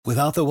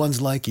Without the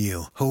ones like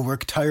you, who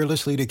work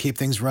tirelessly to keep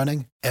things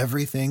running,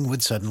 everything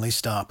would suddenly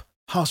stop.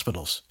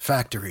 Hospitals,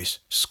 factories,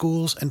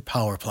 schools, and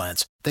power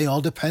plants, they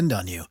all depend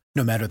on you.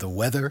 No matter the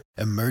weather,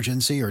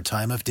 emergency, or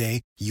time of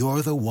day,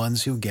 you're the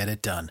ones who get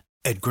it done.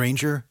 At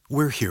Grainger,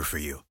 we're here for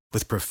you.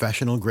 With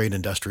professional-grade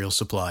industrial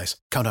supplies,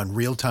 count on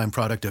real-time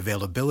product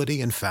availability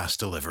and fast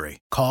delivery.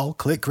 Call,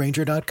 click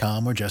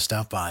Grainger.com, or just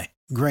stop by.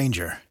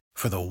 Grainger,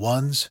 for the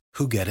ones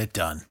who get it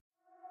done.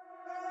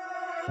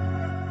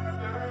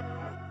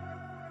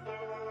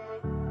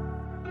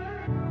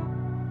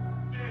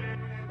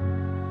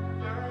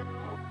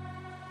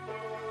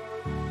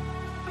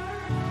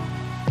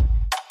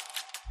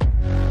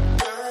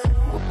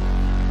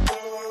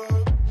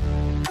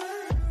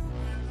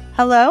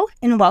 Hello,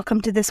 and welcome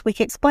to This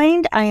Week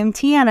Explained. I am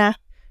Tiana.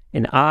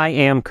 And I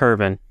am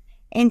Kervin.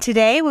 And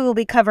today we will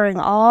be covering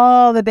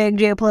all the big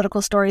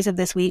geopolitical stories of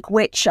this week,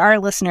 which our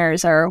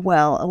listeners are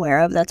well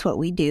aware of. That's what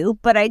we do.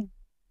 But I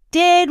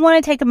did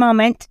want to take a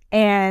moment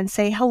and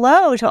say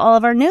hello to all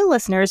of our new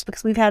listeners,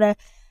 because we've had a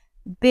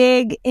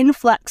big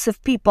influx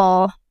of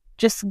people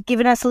just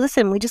giving us a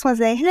listen. We just want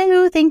to say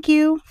hello, thank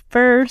you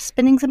for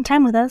spending some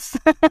time with us.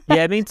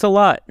 Yeah, it means a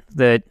lot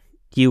that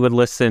you would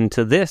listen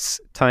to this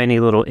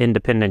tiny little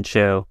independent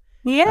show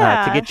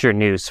to get your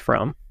news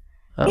from.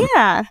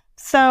 Yeah.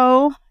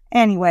 So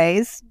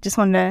anyways, just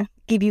wanted to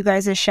give you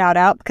guys a shout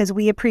out because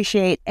we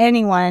appreciate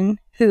anyone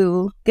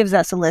who gives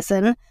us a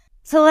listen.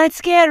 So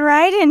let's get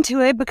right into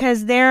it,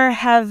 because there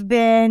have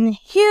been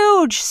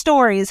huge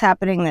stories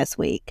happening this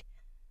week.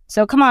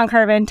 So come on,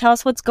 Kervin, tell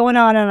us what's going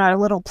on our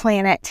little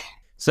planet.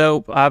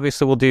 So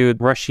obviously we'll do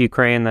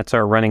Russia-Ukraine. That's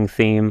our running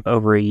theme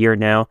over a year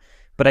now.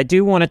 But I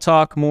do want to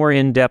talk more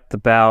in depth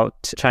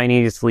about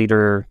Chinese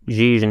leader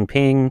Xi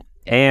Jinping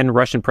and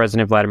Russian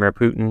President Vladimir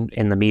Putin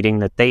in the meeting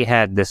that they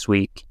had this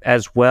week.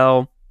 As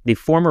well, the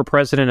former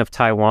president of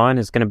Taiwan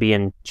is going to be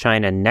in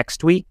China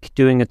next week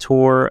doing a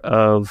tour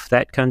of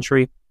that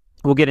country.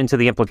 We'll get into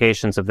the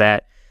implications of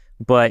that.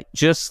 But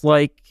just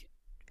like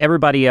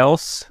everybody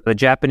else, the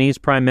Japanese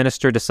prime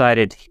minister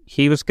decided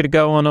he was going to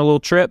go on a little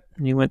trip.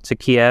 He went to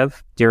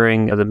Kiev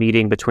during the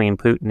meeting between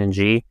Putin and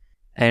Xi.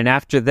 And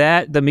after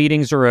that, the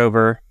meetings are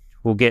over.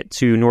 We'll get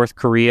to North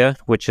Korea,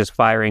 which is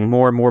firing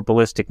more and more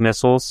ballistic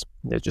missiles.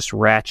 They're just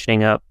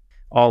ratcheting up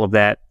all of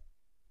that.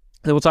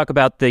 Then we'll talk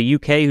about the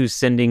UK, who's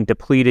sending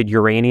depleted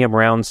uranium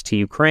rounds to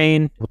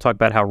Ukraine. We'll talk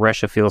about how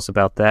Russia feels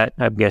about that.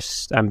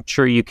 I'm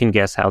sure you can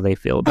guess how they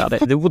feel about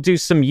it. Then we'll do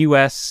some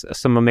US,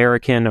 some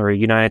American or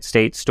United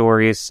States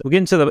stories. We'll get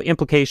into the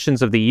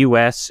implications of the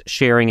US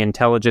sharing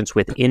intelligence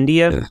with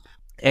India.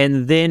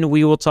 And then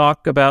we will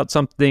talk about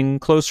something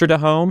closer to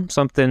home,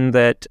 something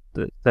that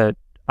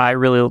I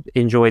really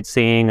enjoyed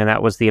seeing, and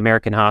that was the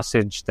American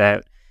hostage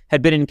that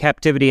had been in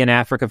captivity in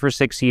Africa for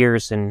 6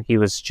 years, and he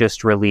was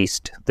just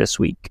released this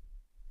week.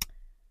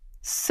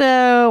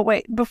 So,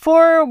 wait,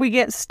 before we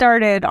get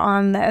started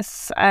on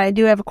this, I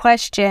do have a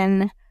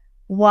question.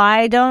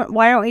 Why aren't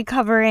we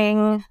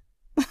covering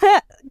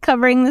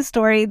the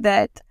story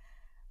that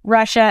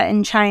Russia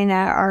and China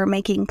are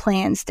making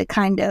plans to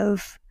kind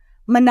of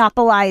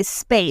monopolize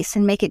space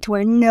and make it to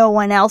where no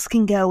one else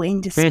can go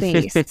into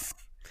space?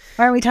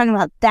 Why are we talking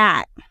about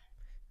that?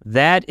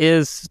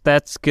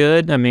 That's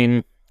good. I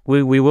mean,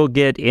 we will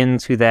get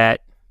into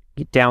that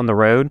down the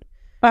road.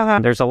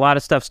 There's a lot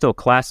of stuff still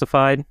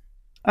classified.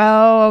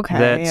 Oh, okay.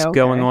 That's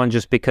going on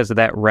just because of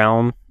that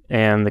realm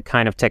and the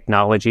kind of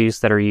technologies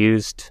that are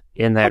used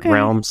in that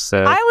realm.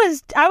 So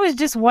I was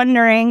just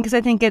wondering, because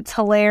I think it's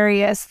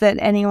hilarious that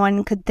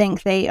anyone could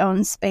think they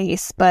own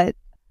space, but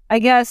I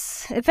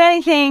guess, if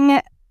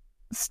anything,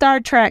 Star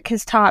Trek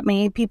has taught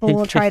me people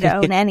will try to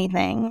own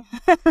anything.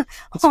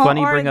 It's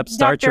funny you bring up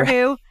Star Trek. Doctor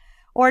Who,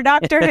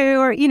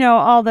 or,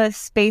 all the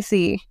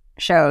spacey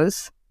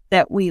shows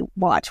that we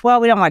watch.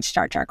 Well, we don't watch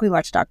Star Trek. We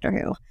watch Doctor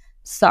Who.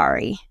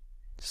 Sorry,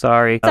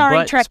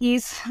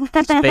 Trekkies.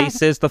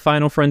 Space is the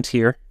final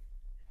frontier.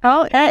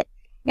 Oh,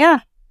 yeah,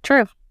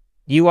 true.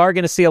 You are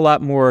going to see a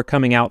lot more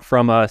coming out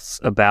from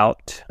us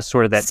about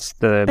sort of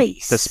the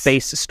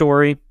space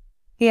story.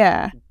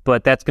 Yeah.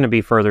 But that's going to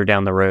be further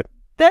down the road.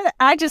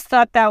 I just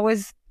thought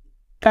that's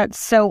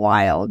so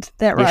wild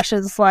that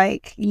Russia's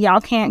like,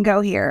 y'all can't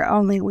go here,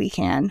 only we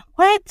can.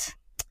 What?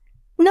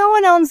 No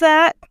one owns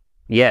that.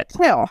 Yet.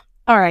 Well,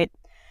 all right.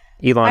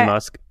 Elon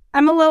Musk.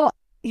 Elon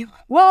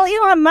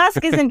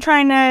Musk isn't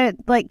trying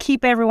to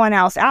keep everyone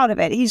else out of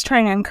it. He's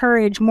trying to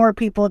encourage more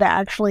people to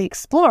actually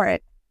explore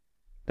it.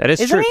 That is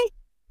Isn't true. he?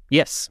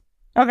 Yes.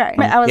 Okay.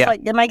 I was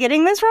like, am I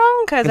getting this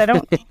wrong? Because I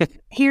don't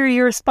hear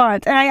your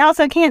response. And I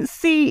also can't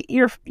see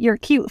your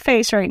cute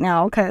face right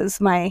now because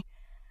my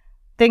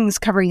thing's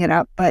covering it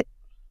up. But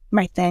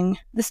the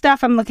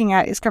stuff I'm looking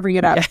at is covering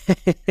it up.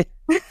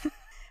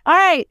 All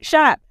right,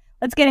 shut up.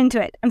 Let's get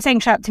into it. I'm saying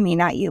shut up to me,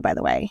 not you, by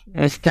the way.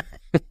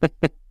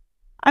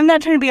 I'm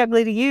not trying to be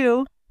ugly to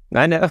you.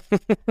 I know.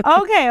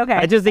 Okay.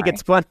 I just think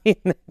it's funny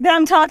that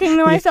I'm talking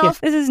to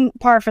myself. This is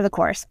par for the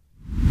course.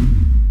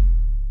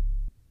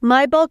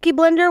 My bulky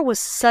blender was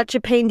such a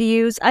pain to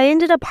use, I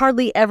ended up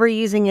hardly ever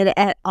using it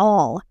at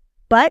all.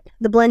 But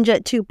the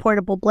BlendJet 2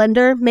 portable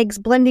blender makes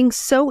blending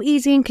so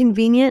easy and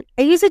convenient.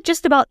 I use it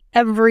just about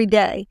every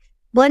day.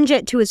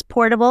 BlendJet 2 is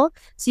portable,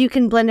 so you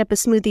can blend up a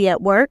smoothie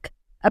at work,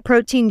 a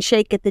protein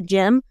shake at the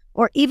gym,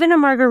 or even a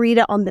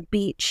margarita on the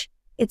beach.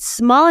 It's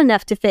small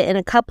enough to fit in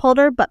a cup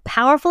holder, but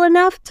powerful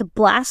enough to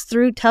blast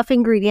through tough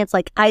ingredients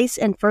like ice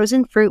and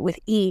frozen fruit with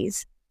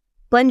ease.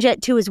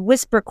 BlendJet 2 is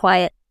whisper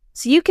quiet,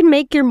 so you can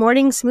make your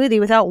morning smoothie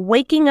without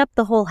waking up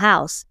the whole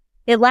house.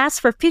 It lasts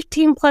for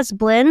 15 plus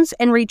blends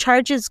and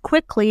recharges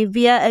quickly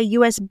via a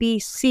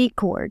USB-C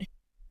cord.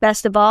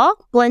 Best of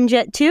all,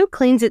 BlendJet 2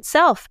 cleans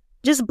itself.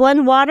 Just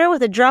blend water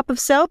with a drop of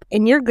soap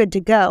and you're good to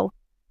go.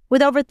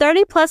 With over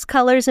 30 plus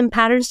colors and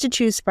patterns to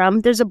choose from,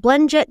 there's a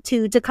BlendJet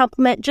 2 to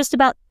complement just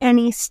about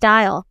any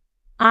style.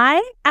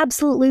 I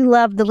absolutely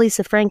love the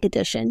Lisa Frank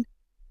edition.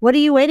 What are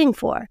you waiting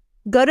for?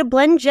 Go to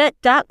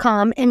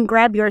blendjet.com and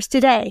grab yours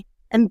today.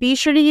 And be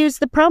sure to use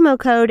the promo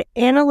code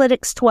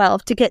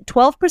Analytics12 to get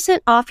 12%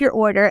 off your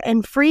order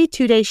and free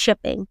 2-day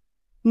shipping.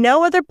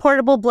 No other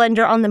portable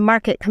blender on the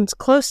market comes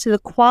close to the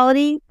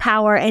quality,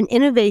 power, and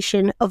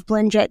innovation of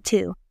BlendJet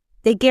 2.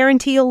 They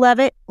guarantee you'll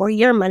love it or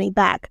your money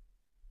back.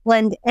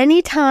 Blend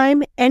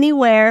anytime,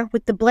 anywhere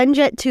with the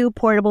BlendJet 2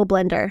 portable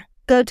blender.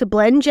 Go to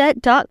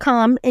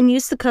blendjet.com and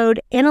use the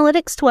code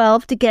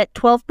Analytics12 to get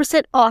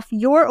 12% off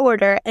your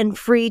order and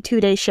free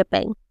 2-day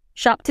shipping.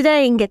 Shop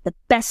today and get the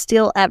best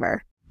deal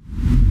ever.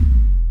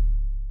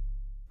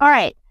 All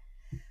right,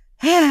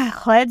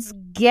 let's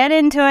get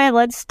into it.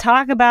 Let's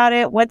talk about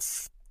it.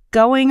 What's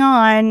going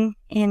on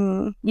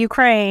in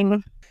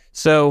Ukraine?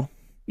 So,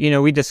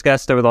 we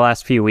discussed over the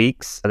last few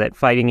weeks that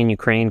fighting in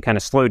Ukraine kind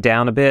of slowed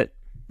down a bit.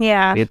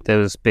 Yeah. Get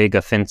those big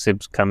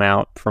offensives come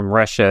out from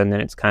Russia, and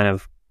then it's kind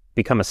of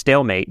become a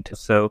stalemate.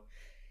 So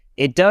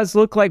it does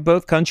look like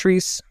both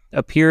countries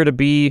appear to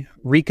be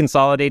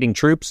reconsolidating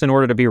troops in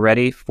order to be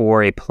ready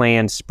for a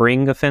planned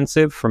spring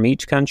offensive from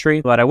each country.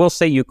 But I will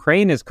say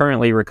Ukraine is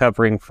currently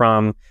recovering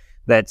from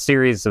that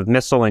series of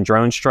missile and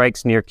drone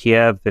strikes near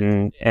Kiev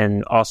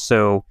and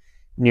also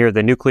near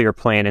the nuclear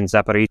plant in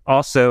Zaporizhzhia.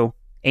 Also,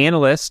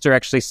 analysts are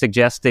actually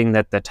suggesting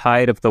that the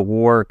tide of the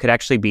war could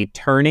actually be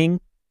turning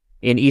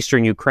in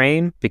eastern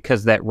Ukraine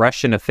because that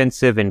Russian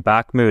offensive in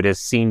Bakhmut is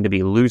seen to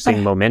be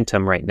losing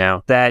momentum right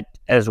now. That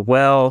as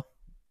well,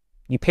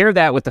 you pair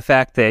that with the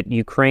fact that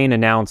Ukraine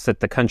announced that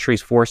the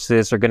country's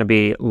forces are going to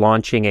be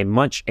launching a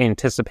much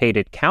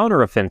anticipated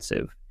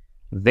counteroffensive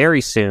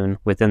very soon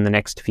within the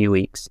next few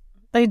weeks.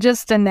 They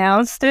just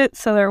announced it,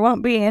 so there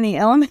won't be any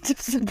element of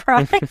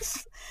surprise.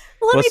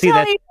 Let me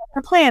tell you what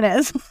their plan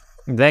is.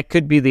 That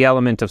could be the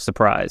element of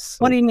surprise.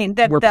 What do you mean?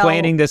 That we're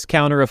planning this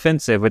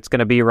counteroffensive. It's going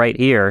to be right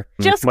here.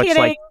 Just much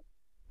kidding.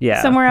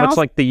 Somewhere else? Much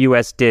like the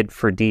U.S. did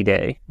for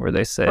D-Day, where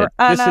they said,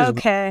 this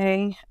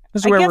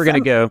is where we're going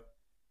to go.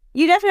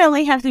 You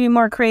definitely have to be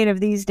more creative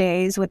these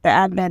days with the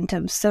advent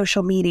of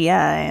social media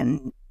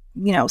and,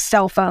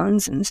 cell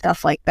phones and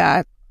stuff like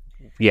that.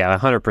 Yeah,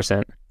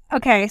 100%.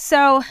 Okay,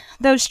 so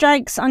those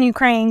strikes on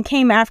Ukraine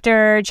came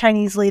after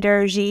Chinese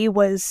leader Xi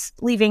was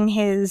leaving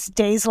his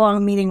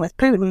days-long meeting with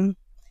Putin.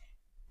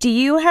 Do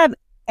you have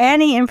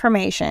any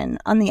information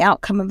on the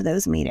outcome of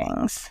those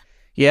meetings?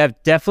 Yeah,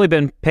 I've definitely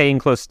been paying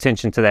close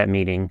attention to that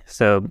meeting.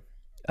 So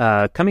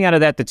coming out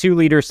of that, the two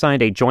leaders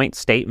signed a joint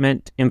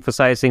statement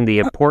emphasizing the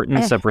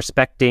importance of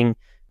respecting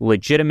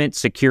legitimate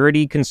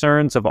security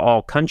concerns of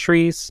all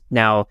countries.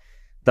 Now,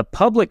 the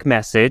public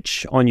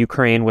message on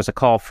Ukraine was a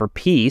call for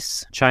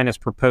peace. China's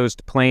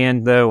proposed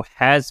plan, though,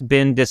 has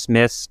been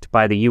dismissed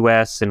by the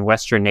U.S. and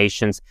Western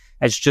nations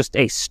as just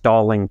a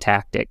stalling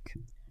tactic.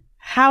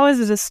 How is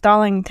it a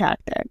stalling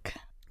tactic?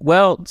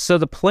 Well, so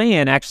the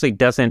plan actually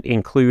doesn't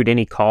include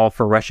any call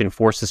for Russian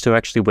forces to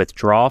actually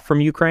withdraw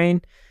from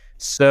Ukraine.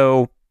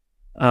 So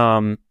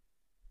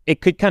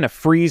it could kind of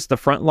freeze the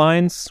front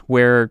lines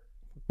where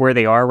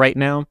they are right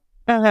now.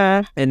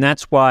 Uh-huh. And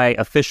that's why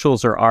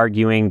officials are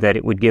arguing that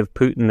it would give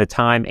Putin the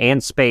time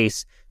and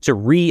space to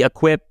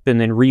re-equip and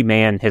then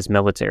reman his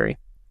military.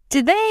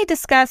 Did they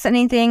discuss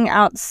anything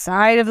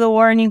outside of the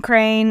war in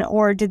Ukraine,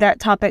 or did that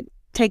topic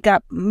take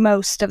up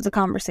most of the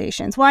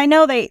conversations? Well, I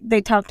know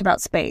they talked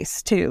about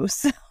space, too.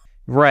 So.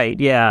 Right,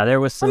 yeah. There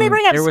was some... Let me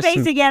bring up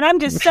space again. I'm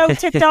just so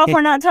ticked off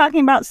we're not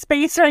talking about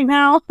space right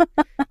now.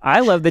 I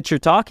love that you're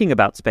talking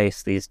about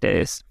space these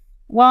days.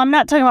 Well, I'm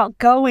not talking about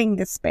going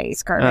to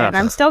space, Carmen.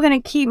 I'm still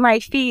going to keep my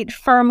feet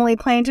firmly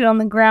planted on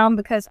the ground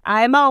because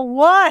I'm a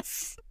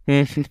wuss.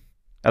 I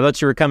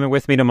thought you were coming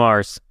with me to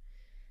Mars.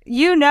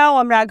 You know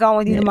I'm not going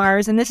with you to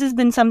Mars, and this has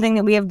been something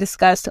that we have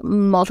discussed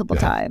multiple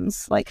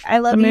times. Like, I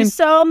love you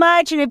so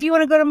much, and if you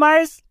want to go to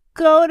Mars,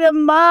 go to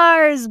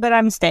Mars, but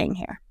I'm staying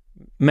here.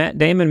 Matt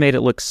Damon made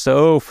it look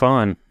so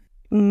fun.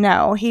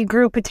 No, he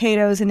grew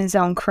potatoes in his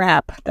own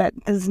crap. That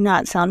does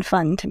not sound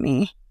fun to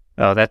me.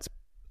 Oh, that's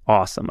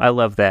awesome. I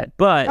love that.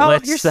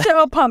 But you're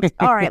so pumped.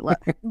 All right, look,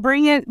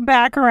 bring it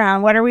back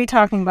around. What are we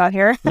talking about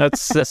here?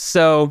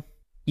 So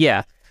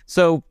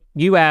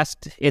you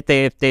asked if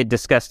they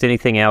discussed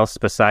anything else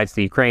besides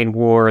the Ukraine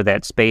war,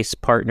 that space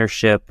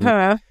partnership.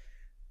 Huh.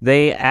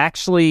 They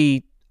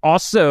actually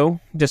also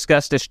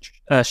discussed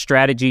a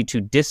strategy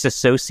to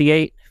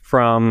disassociate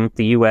from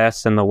the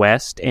U.S. and the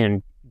West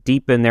and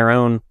deepen their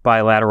own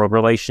bilateral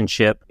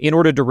relationship in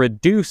order to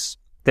reduce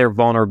their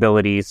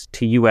vulnerabilities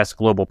to U.S.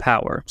 global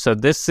power. So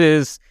this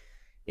is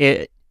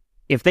it.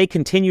 If they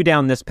continue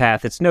down this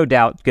path, it's no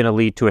doubt going to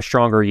lead to a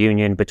stronger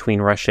union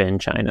between Russia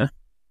and China.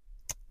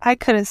 I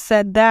could have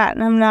said that,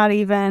 and I'm not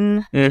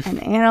even an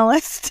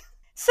analyst.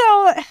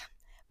 So,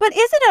 but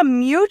is it a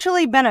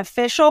mutually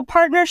beneficial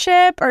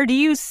partnership, or do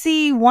you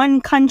see one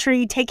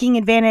country taking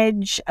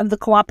advantage of the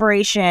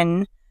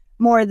cooperation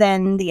more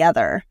than the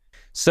other?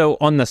 So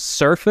on the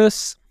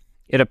surface,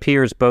 it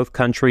appears both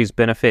countries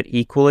benefit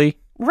equally.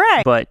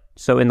 Right. But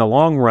so in the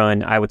long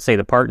run, I would say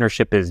the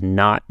partnership is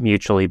not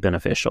mutually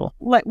beneficial.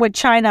 Like with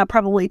China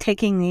probably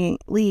taking the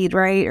lead,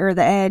 right? Or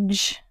the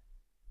edge,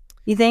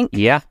 you think?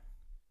 Yeah.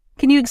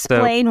 Can you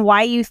explain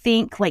why you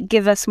think,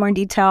 give us more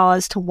detail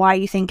as to why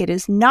you think it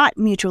is not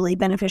mutually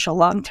beneficial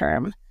long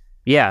term?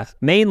 Yeah.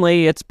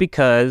 Mainly it's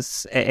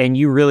because, and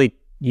you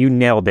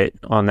nailed it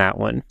on that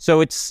one.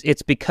 So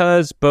it's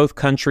because both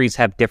countries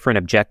have different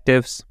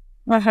objectives.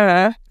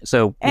 Uh-huh.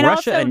 So and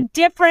Russia also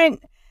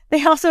different,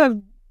 they also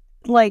have,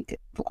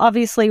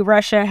 obviously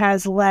Russia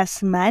has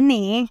less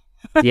money.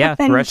 Yeah,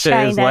 Russia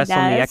China is less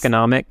on the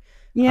economic.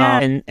 Yeah.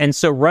 And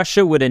so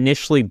Russia would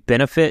initially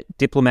benefit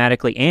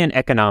diplomatically and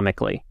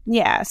economically.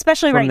 Yeah,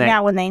 especially right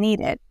now when they need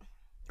it.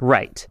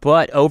 Right.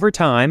 But over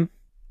time,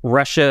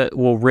 Russia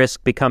will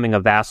risk becoming a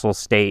vassal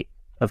state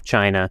of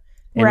China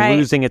and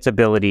losing its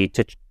ability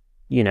to,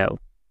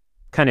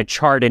 kind of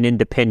chart an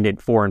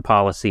independent foreign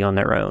policy on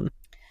their own.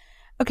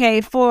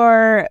 Okay,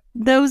 for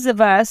those of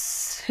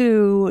us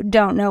who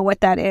don't know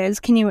what that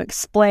is, can you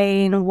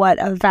explain what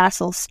a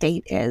vassal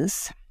state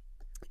is?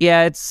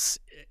 Yeah, it's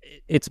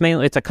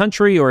mainly a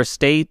country or a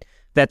state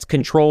that's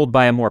controlled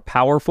by a more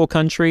powerful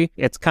country.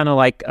 It's kind of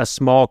like a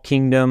small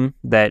kingdom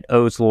that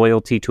owes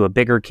loyalty to a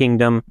bigger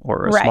kingdom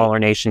or a smaller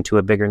nation to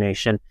a bigger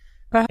nation.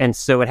 And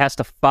so it has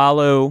to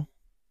follow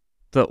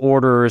the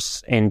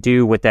orders and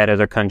do what that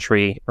other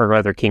country or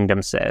other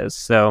kingdom says.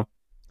 So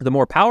the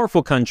more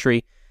powerful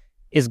country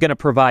is going to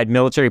provide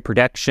military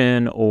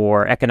protection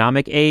or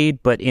economic aid,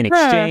 but in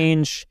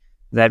exchange,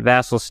 that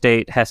vassal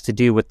state has to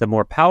do what the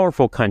more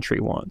powerful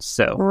country wants.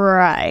 So,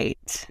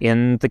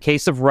 in the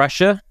case of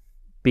Russia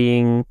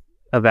being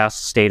a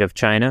vassal state of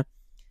China,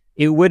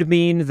 it would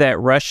mean that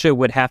Russia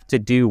would have to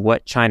do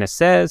what China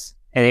says,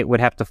 and it would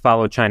have to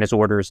follow China's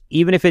orders,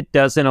 even if it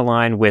doesn't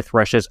align with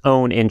Russia's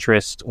own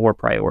interests or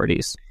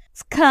priorities.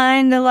 It's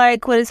kind of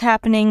like what is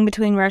happening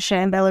between Russia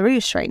and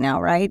Belarus right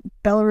now, right?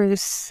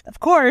 Belarus,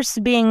 of course,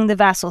 being the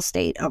vassal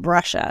state of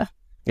Russia.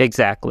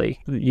 Exactly.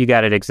 You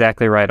got it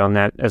exactly right on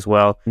that as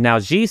well. Now,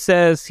 Xi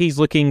says he's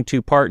looking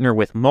to partner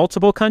with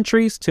multiple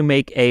countries to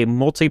make a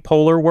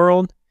multipolar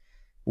world,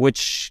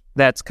 which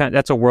that's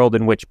a world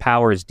in which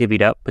power is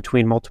divvied up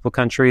between multiple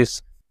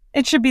countries.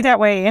 It should be that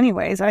way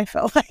anyways, I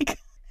feel like.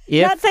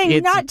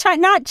 Not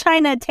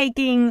China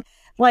taking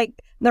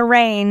the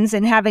reins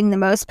and having the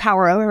most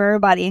power over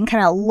everybody and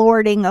kind of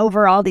lording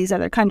over all these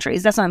other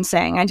countries. That's what I'm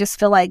saying. I just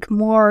feel like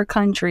more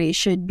countries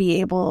should be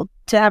able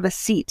to have a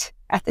seat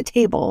at the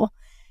table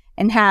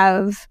and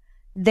have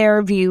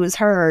their views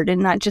heard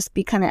and not just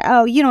be kind of,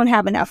 oh, you don't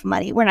have enough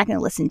money. We're not going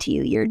to listen to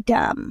you. You're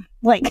dumb.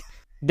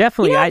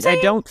 Definitely. I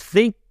don't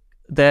think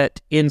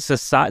that in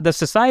the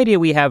society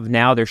we have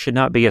now, there should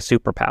not be a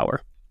superpower.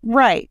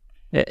 Right.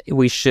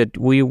 We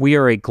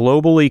are a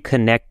globally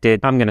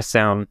connected, I'm going to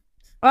sound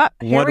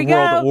one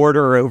world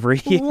order over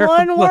here.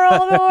 One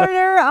world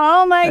order?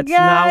 Oh my gosh. That's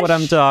not what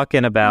I'm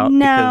talking about.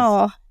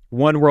 No. Because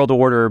one world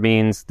order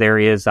means there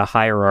is a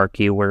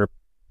hierarchy where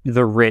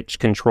the rich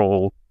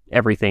control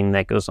everything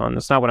that goes on.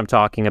 That's not what I'm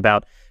talking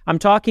about. I'm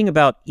talking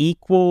about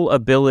equal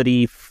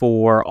ability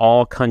for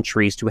all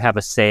countries to have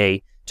a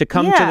say, to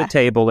come to the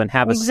table and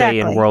have a say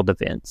in world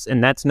events.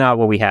 And that's not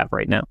what we have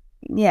right now.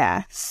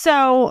 Yeah.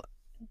 So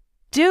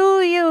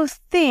do you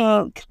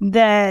think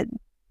that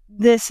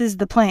this is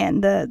the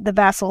plan, the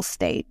vassal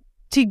state,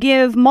 to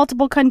give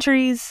multiple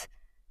countries,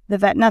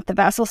 not the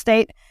vassal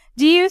state?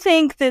 Do you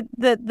think that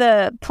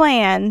the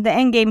plan, the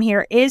end game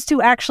here, is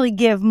to actually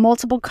give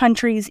multiple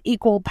countries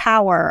equal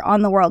power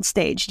on the world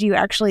stage? Do you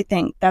actually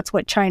think that's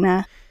what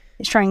China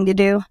is trying to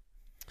do?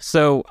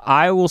 So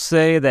I will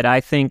say that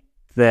I think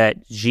that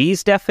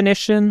Xi's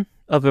definition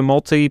of a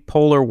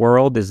multipolar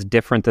world is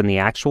different than the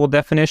actual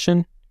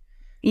definition.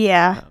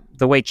 Yeah.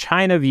 The way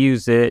China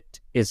views it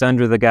is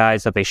under the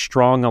guise of a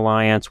strong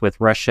alliance with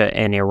Russia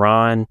and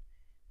Iran.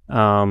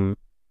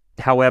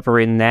 However,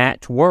 in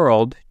that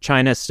world,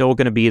 China is still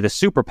going to be the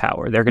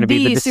superpower. They're going to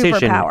be the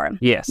decision. Superpower.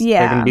 Yes. Yeah.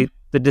 They're going to be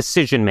the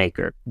decision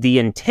maker. The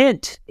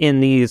intent in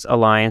these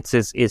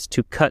alliances is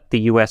to cut the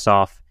U.S.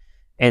 off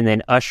and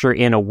then usher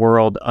in a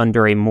world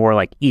under a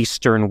more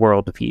Eastern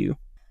worldview.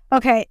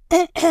 Okay.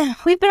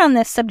 We've been on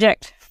this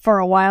subject for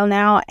a while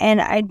now,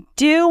 and I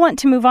do want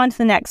to move on to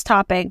the next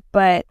topic,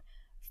 but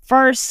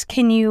first,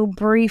 can you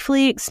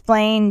briefly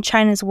explain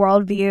China's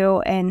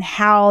worldview and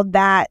how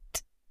that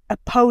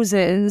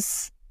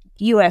opposes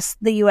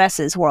the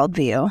U.S.'s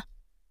worldview?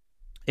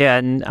 Yeah,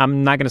 and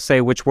I'm not going to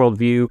say which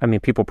worldview. I mean,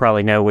 people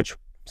probably know which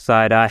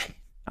side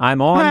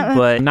I'm on,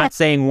 but not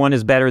saying one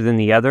is better than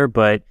the other,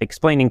 but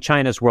explaining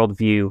China's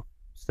worldview.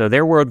 So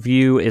their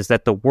worldview is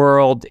that the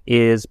world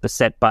is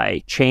beset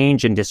by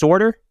change and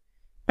disorder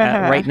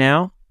right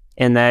now,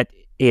 and that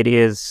it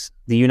is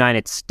the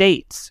United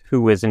States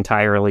who is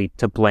entirely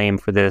to blame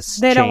for this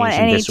They change don't want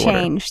and any disorder.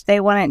 change. They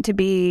want it to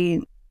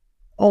be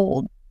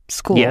old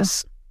school.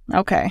 Yes.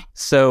 Okay.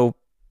 So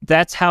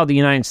that's how the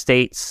United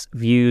States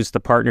views the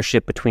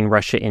partnership between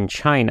Russia and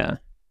China.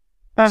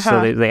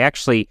 So they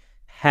actually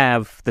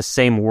have the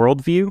same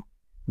worldview,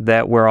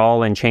 that we're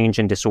all in change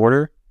and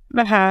disorder,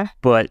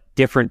 but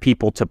different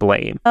people to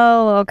blame.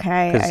 Oh,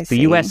 okay. Because the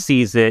U.S.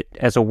 sees it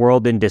as a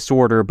world in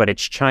disorder, but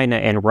it's China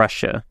and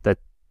Russia that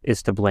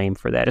is to blame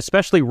for that,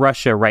 especially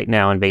Russia right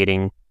now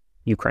invading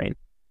Ukraine.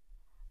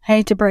 I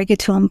hate to break it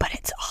to them, but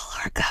it's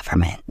all our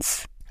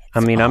government's.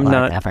 I'm our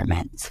not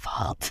government's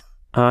fault.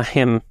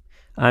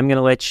 I'm going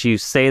to let you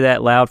say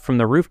that loud from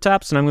the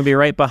rooftops, and I'm going to be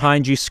right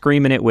behind you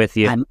screaming it with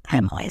you.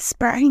 I'm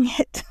whispering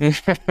it.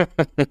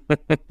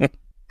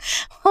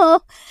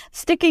 Well,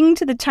 sticking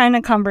to the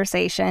China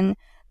conversation,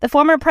 the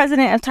former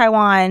president of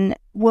Taiwan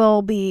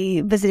will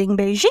be visiting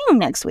Beijing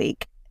next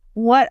week.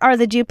 What are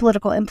the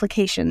geopolitical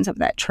implications of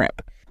that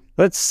trip?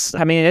 It's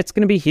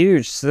going to be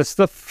huge. This is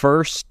the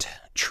first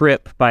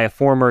trip by a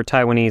former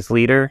Taiwanese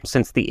leader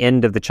since the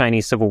end of the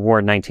Chinese Civil War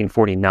in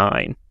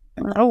 1949.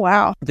 Oh,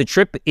 wow. The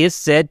trip is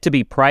said to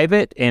be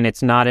private, and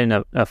it's not in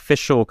an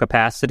official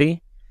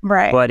capacity.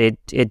 Right. But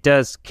it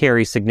does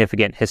carry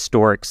significant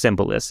historic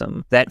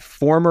symbolism. That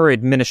former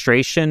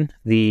administration,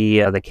 the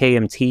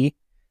KMT,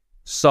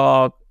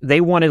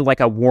 they wanted like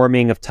a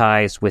warming of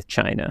ties with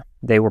China.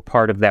 They were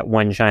part of that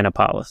one China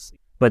policy.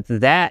 But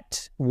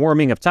that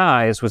warming of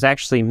ties was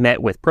actually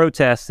met with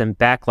protests and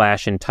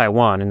backlash in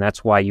Taiwan, and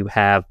that's why you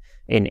have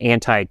an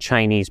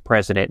anti-Chinese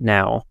president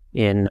now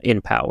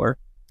in power.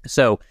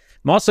 So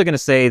I'm also going to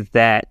say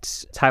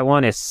that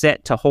Taiwan is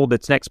set to hold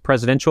its next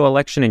presidential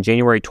election in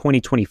January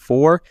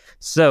 2024.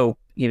 So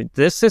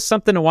this is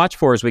something to watch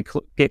for as we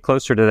get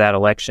closer to that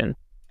election.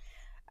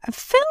 I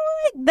feel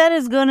like that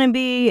is going to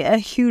be a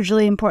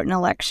hugely important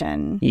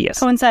election. Yes.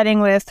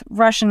 Coinciding with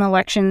Russian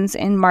elections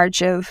in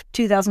March of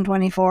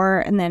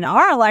 2024 and then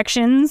our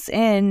elections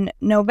in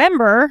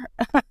November.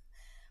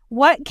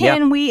 What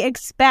can we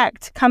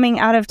expect coming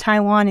out of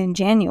Taiwan in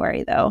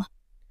January, though?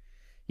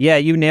 Yeah,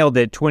 you nailed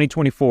it.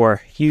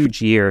 2024,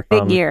 huge year.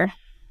 Big year.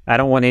 I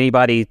don't want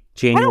anybody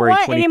January.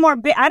 I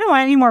don't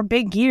want any more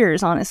big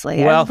years,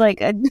 honestly. Well,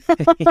 I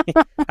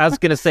was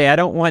going to say, I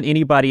don't want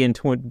anybody in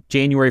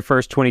January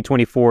 1st,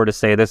 2024 to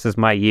say this is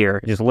my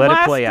year. Just let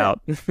it play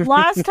out.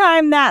 Last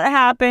time that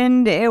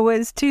happened, it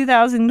was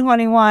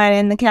 2021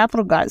 and the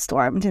Capitol got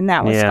stormed, and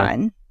that was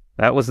fun.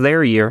 That was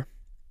their year.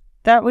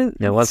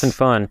 It wasn't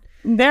fun.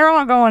 They're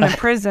all going to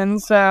prison,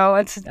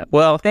 so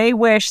they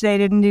wish they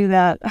didn't do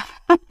that.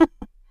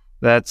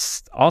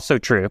 That's also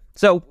true.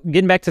 So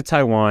getting back to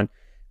Taiwan,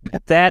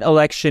 that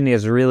election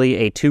is really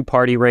a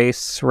two-party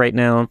race right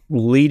now.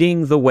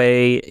 Leading the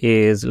way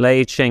is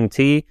Lai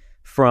Ching-te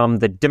from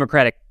the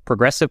Democratic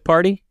Progressive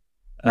Party.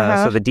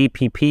 So the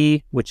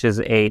DPP, which is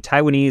a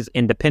Taiwanese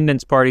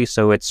independence party.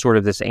 So it's sort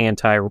of this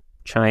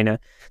anti-China.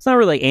 It's not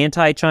really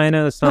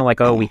anti-China. It's not like,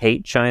 oh, we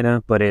hate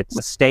China, but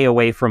it's stay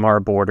away from our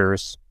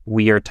borders.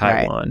 We are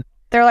Taiwan. Right.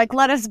 They're like,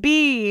 let us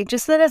be.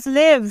 Just let us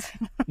live.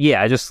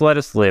 Yeah, just let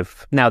us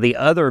live. Now, the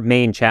other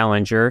main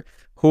challenger,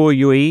 Hu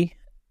Yui,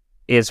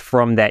 is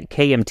from that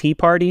KMT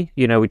party.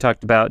 We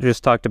talked about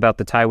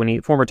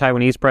the former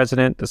Taiwanese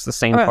president. It's the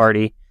same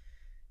party.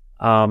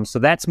 So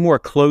that's more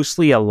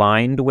closely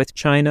aligned with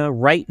China.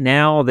 Right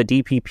now, the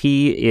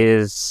DPP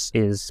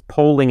is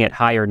polling at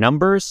higher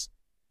numbers,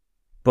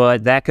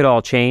 but that could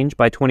all change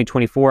by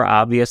 2024,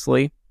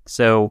 obviously.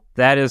 So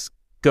that is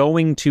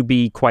going to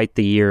be quite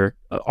the year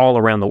all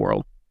around the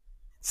world.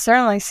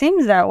 Certainly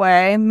seems that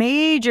way.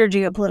 Major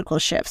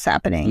geopolitical shifts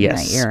happening in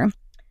that year.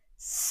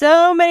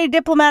 So many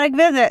diplomatic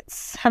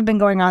visits have been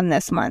going on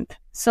this month.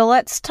 So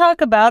let's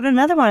talk about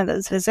another one of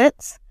those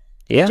visits.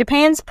 Yeah.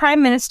 Japan's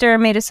prime minister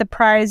made a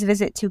surprise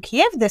visit to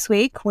Kiev this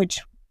week,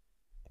 which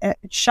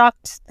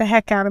shocked the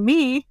heck out of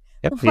me.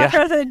 Yep. What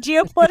are the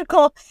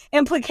geopolitical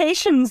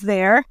implications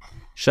there?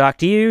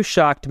 Shocked you,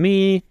 shocked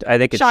me. I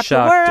think it shocked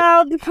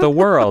the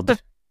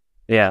world.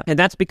 Yeah, and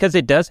that's because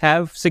it does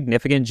have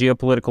significant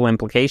geopolitical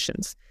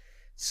implications.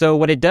 So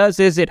what it does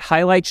is it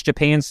highlights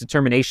Japan's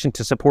determination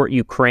to support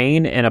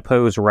Ukraine and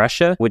oppose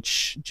Russia,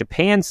 which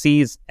Japan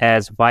sees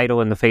as vital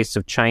in the face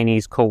of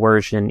Chinese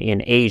coercion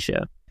in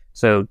Asia.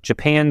 So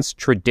Japan's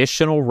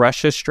traditional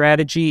Russia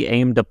strategy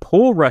aimed to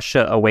pull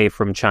Russia away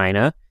from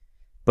China,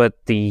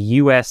 but the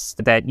U.S.,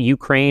 that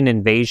Ukraine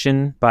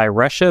invasion by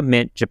Russia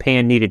meant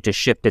Japan needed to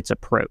shift its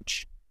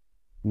approach.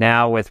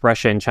 Now, with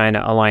Russia and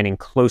China aligning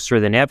closer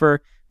than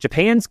ever,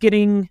 Japan's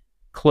getting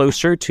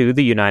closer to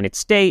the United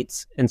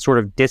States and sort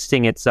of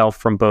distancing itself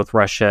from both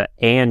Russia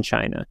and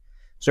China.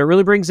 So it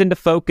really brings into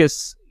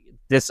focus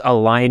this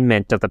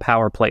alignment of the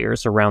power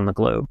players around the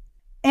globe.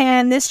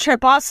 And this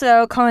trip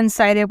also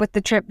coincided with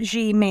the trip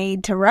Xi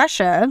made to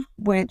Russia,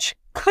 which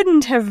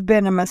couldn't have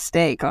been a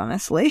mistake,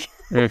 honestly.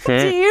 Mm-hmm.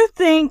 Do you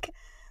think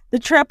the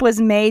trip was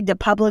made to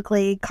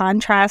publicly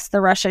contrast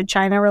the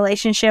Russia-China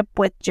relationship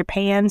with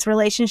Japan's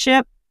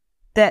relationship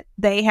that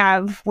they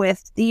have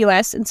with the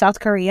U.S. and South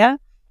Korea?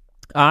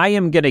 I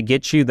am going to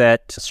get you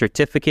that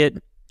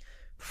certificate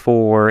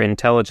for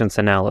intelligence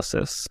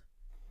analysis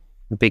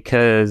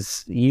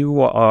because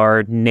you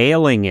are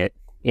nailing it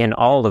in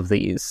all of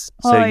these.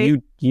 So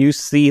you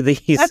see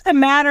these. That's a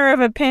matter of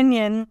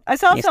opinion. I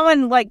saw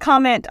someone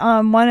comment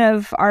on one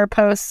of our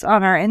posts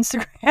on our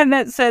Instagram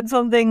that said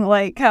something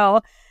like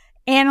how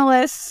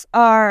analysts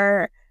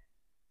are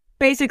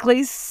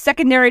basically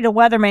secondary to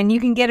weathermen. You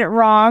can get it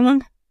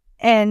wrong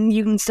and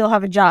you can still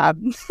have a job.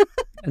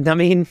 I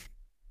mean,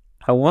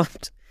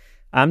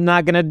 I'm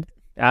not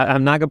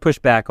gonna push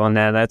back on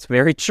that. That's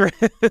very true.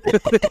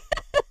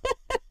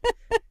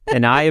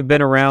 And I have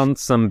been around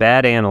some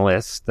bad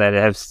analysts that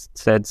have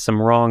said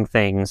some wrong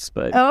things,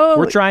 but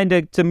we're trying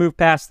to move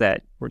past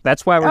that.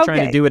 That's why we're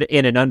trying to do it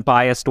in an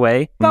unbiased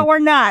way. But we're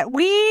not.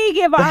 We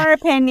give our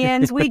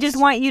opinions. We just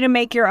want you to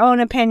make your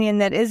own opinion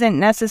that isn't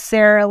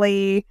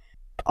necessarily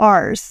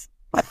ours.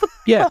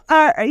 Yeah.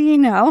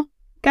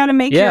 Got to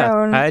make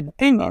your own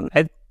opinion.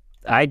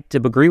 I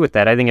agree with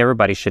that. I think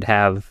everybody should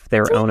have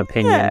their own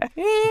opinion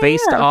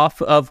based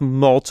off of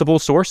multiple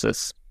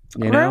sources.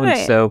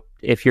 And so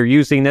if you're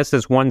using this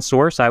as one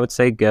source, I would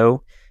say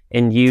go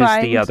and use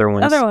the other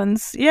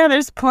ones. Yeah,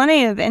 there's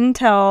plenty of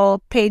intel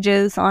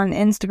pages on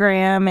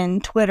Instagram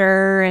and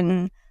Twitter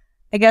and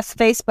I guess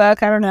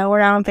Facebook. I don't know.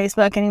 We're not on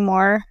Facebook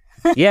anymore.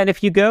 Yeah, and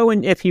if you go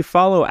and if you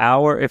follow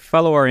our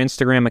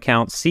Instagram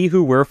account, see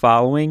who we're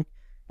following.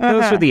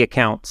 Those are the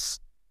accounts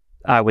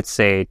I would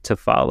say to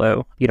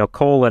follow.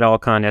 Cole at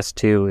Alcon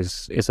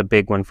S2 is a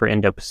big one for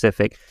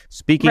Indo-Pacific.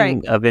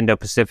 Speaking of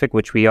Indo-Pacific,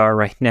 which we are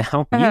right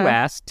now, you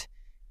asked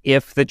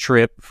if the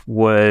trip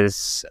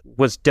was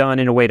done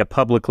in a way to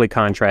publicly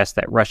contrast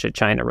that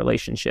Russia-China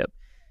relationship.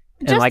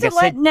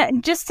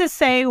 And just to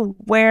say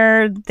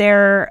where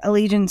their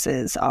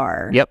allegiances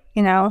are. Yep.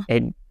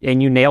 And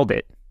you nailed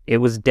it. It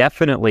was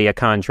definitely a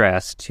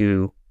contrast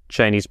to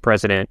Chinese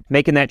president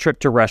making that trip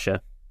to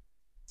Russia.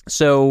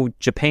 So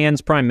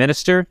Japan's prime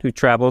minister, who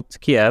traveled to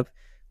Kiev,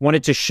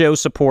 wanted to show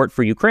support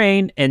for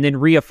Ukraine and then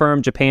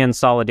reaffirm Japan's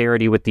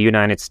solidarity with the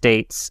United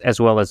States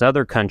as well as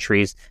other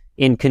countries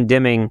in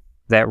condemning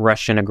that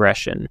Russian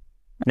aggression.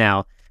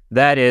 Now,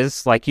 that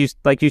is, like you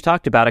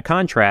talked about, a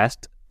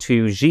contrast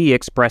to Xi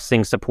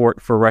expressing support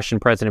for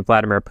Russian President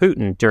Vladimir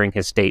Putin during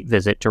his state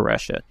visit to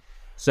Russia.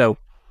 So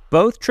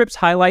both trips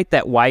highlight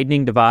that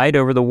widening divide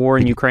over the war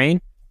in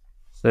Ukraine.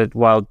 So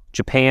while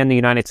Japan, the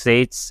United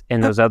States,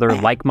 and those other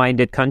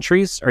like-minded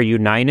countries are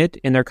united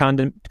in their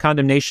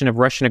condemnation of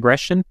Russian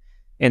aggression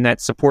and that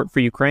support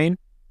for Ukraine,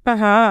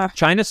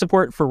 China's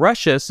support for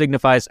Russia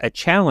signifies a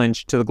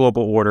challenge to the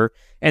global order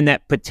and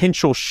that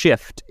potential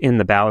shift in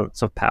the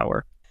balance of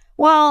power.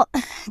 Well,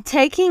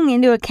 taking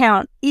into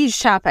account each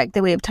topic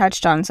that we have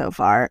touched on so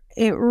far,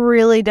 it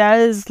really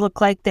does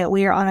look like that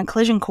we are on a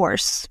collision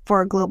course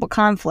for a global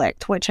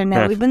conflict, which I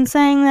know we've been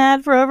saying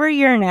that for over a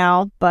year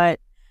now, but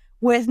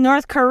with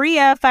North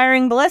Korea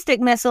firing ballistic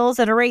missiles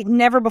at a rate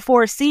never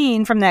before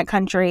seen from that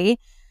country,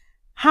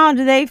 how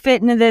do they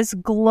fit into this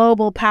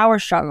global power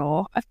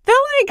struggle? I feel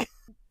like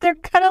they're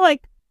kind of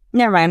like...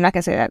 Never mind, I'm not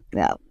going to say that.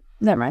 No,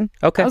 never mind.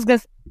 Okay. I was going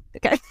to...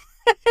 Okay.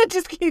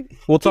 Just keep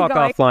We'll talk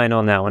going. Offline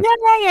on that one.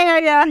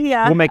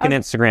 Yeah. We'll make an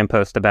Instagram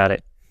post about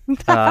it.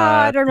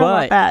 I don't know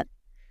about that.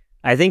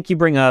 I think you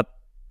bring up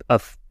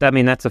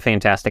that's a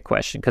fantastic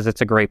question because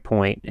it's a great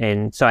point.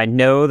 And so I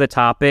know the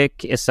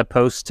topic is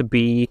supposed to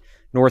be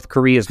North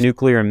Korea's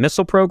nuclear and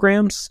missile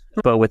programs.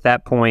 But with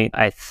that point,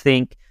 I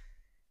think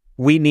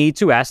we need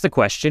to ask the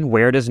question,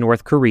 where does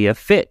North Korea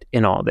fit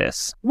in all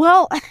this?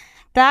 Well,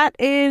 that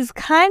is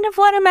kind of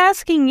what I'm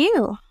asking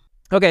you.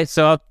 Okay,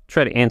 so I'll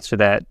try to answer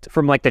that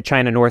from the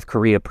China-North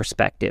Korea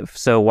perspective.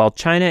 So while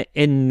China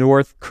and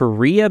North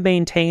Korea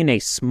maintain a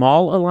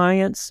small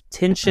alliance,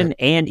 tension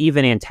and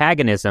even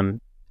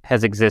antagonism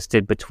has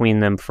existed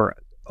between them for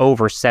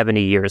over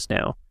 70 years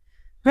now.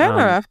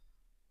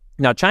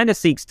 Now, China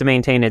seeks to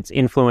maintain its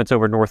influence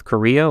over North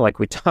Korea, like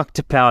we talked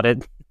about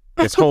it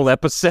this whole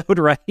episode,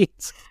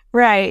 right?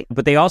 Right.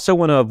 But they also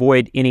want to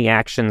avoid any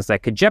actions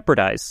that could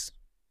jeopardize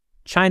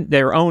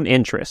their own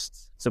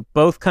interests. So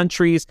both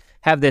countries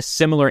have this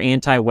similar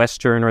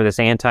anti-Western or this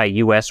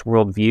anti-U.S.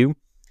 worldview,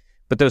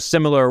 but those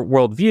similar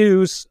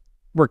worldviews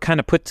were kind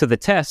of put to the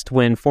test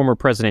when former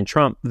President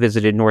Trump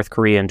visited North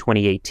Korea in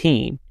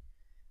 2018.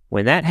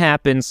 When that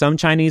happened, some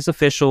Chinese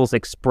officials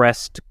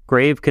expressed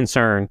grave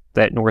concern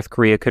that North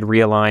Korea could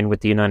realign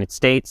with the United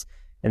States,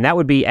 and that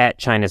would be at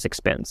China's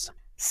expense.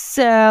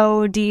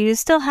 So, do you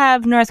still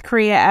have North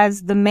Korea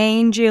as the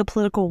main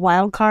geopolitical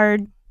wild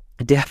card?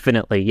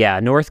 Definitely, yeah.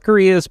 North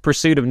Korea's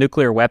pursuit of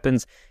nuclear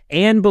weapons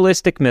and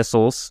ballistic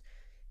missiles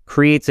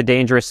creates a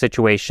dangerous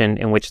situation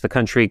in which the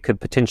country could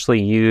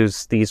potentially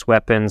use these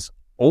weapons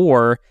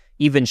or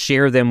even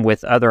share them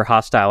with other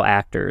hostile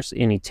actors,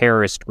 any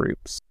terrorist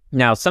groups.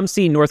 Now, some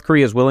see North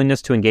Korea's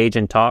willingness to engage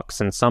in talks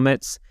and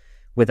summits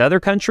with other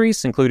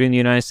countries, including the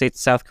United States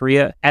and South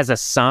Korea, as a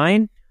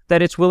sign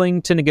that it's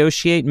willing to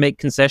negotiate and make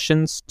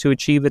concessions to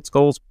achieve its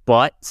goals.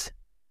 But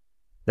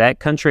that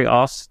country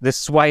also,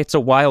 this is why it's a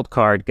wild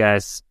card,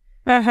 guys.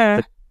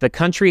 The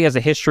country has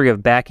a history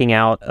of backing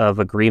out of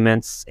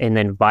agreements and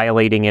then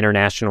violating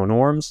international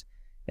norms,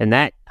 and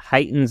that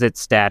heightens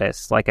its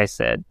status. Like I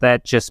said,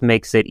 that just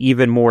makes it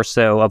even more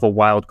so of a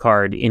wild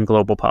card in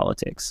global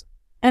politics.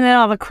 And then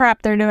all the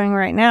crap they're doing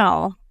right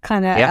now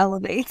kind of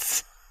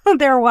elevates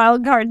their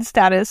wild card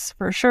status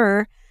for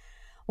sure.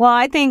 Well,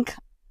 I think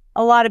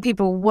a lot of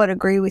people would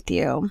agree with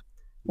you.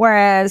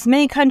 Whereas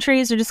many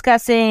countries are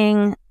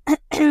discussing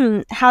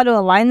how to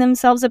align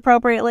themselves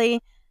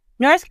appropriately,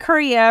 North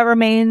Korea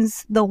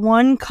remains the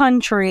one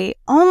country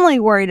only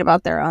worried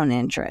about their own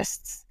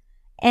interests.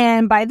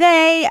 And by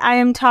they, I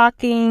am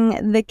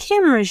talking the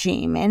Kim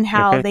regime and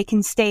how they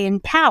can stay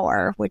in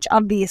power, which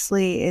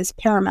obviously is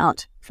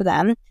paramount for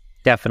them.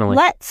 Definitely.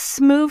 Let's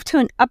move to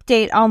an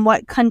update on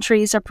what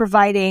countries are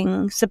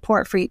providing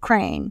support for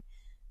Ukraine.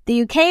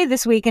 The UK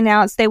this week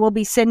announced they will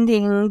be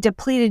sending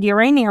depleted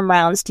uranium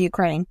rounds to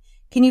Ukraine.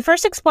 Can you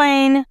first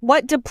explain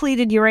what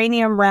depleted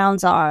uranium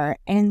rounds are?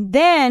 And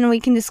then we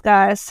can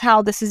discuss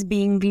how this is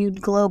being viewed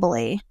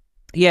globally.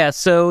 Yeah,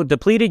 so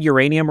depleted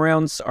uranium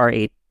rounds are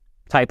a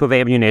type of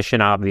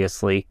ammunition,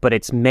 obviously, but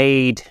it's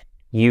made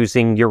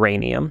using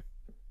uranium.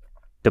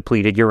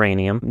 Depleted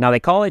uranium. Now, they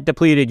call it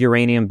depleted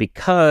uranium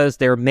because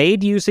they're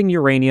made using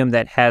uranium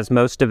that has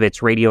most of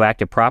its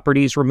radioactive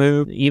properties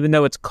removed. Even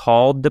though it's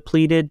called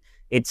depleted,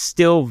 it's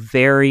still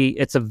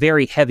it's a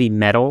very heavy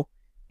metal,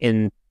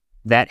 and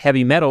that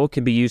heavy metal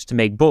can be used to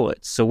make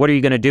bullets. So what are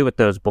you going to do with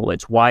those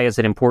bullets? Why is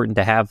it important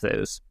to have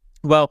those?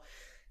 Well,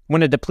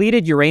 when a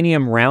depleted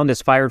uranium round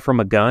is fired from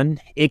a gun,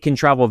 it can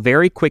travel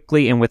very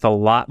quickly and with a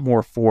lot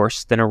more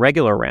force than a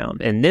regular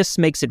round. And this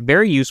makes it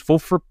very useful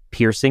for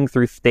piercing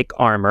through thick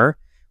armor,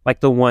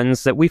 like the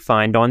ones that we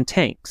find on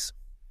tanks.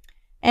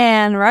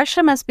 And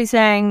Russia must be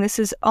saying this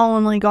is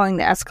only going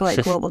to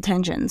escalate global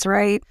tensions,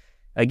 right?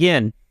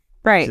 Again,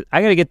 right.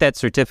 I got to get that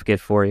certificate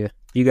for you.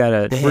 We're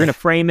going to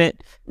frame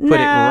it, put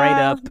it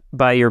right up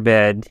by your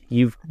bed.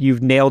 You've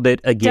nailed it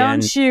again.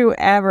 Don't you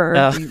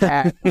ever do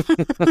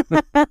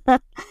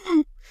that.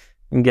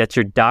 And get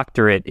your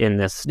doctorate in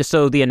this.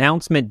 So the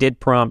announcement did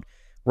prompt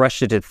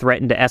Russia to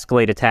threaten to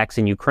escalate attacks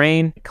in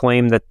Ukraine,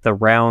 claim that the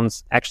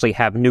rounds actually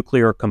have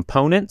nuclear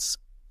components.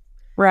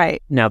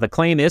 Right. Now, the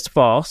claim is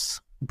false,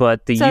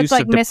 but the use of... So it's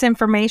like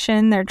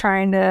misinformation. They're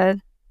trying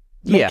to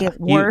make it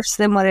worse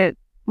than what it...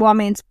 Well, I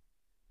mean, it's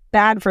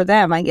bad for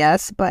them, I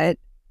guess, but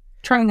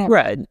trying to...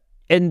 Right.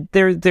 And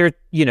they're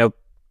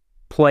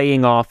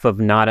playing off of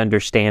not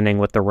understanding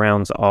what the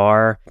rounds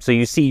are. So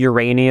you see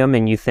uranium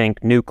and you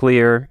think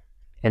nuclear,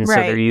 and so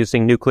they're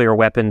using nuclear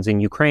weapons in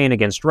Ukraine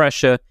against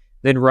Russia.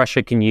 Then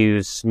Russia can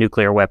use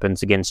nuclear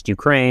weapons against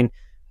Ukraine.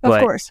 Of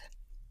course.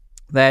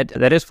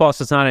 That is false.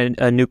 It's not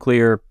a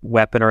nuclear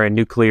weapon or a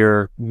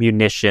nuclear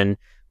munition.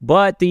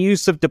 But the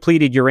use of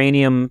depleted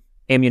uranium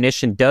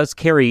ammunition does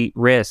carry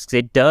risks.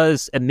 It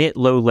does emit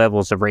low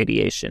levels of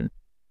radiation.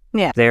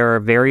 Yeah. There are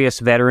various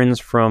veterans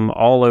from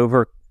all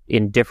over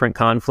in different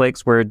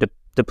conflicts where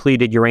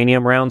depleted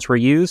uranium rounds were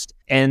used,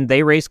 and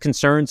they raise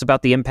concerns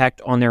about the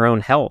impact on their own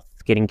health,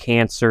 getting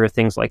cancer,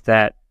 things like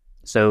that.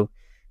 So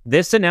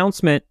this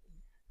announcement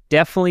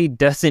definitely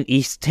doesn't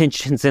ease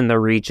tensions in the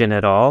region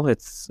at all.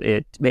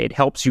 It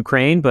helps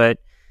Ukraine, but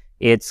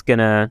it's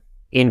gonna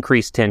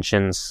increase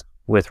tensions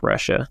with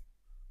Russia.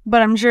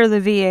 But I'm sure the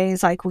VA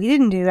is like, we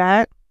didn't do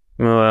that.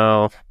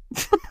 Well,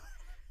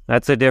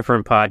 that's a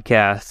different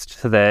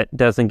podcast that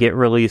doesn't get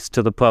released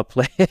to the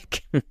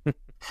public.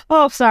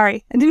 Oh,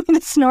 sorry. I didn't mean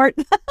to snort.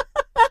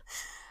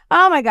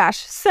 Oh my gosh.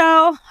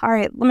 So, all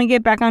right, let me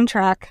get back on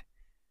track.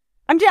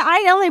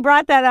 I only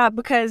brought that up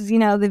because,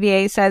 the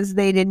VA says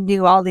they didn't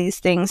do all these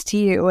things to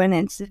you, and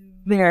it's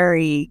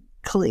very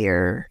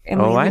clear. And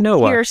I know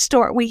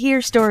we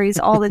hear stories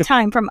all the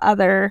time from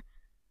other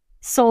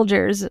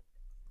soldiers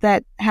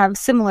that have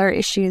similar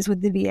issues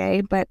with the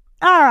VA. But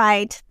all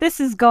right, this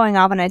is going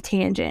off on a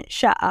tangent.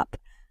 Shut up.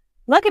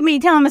 Look at me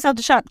telling myself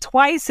to shut up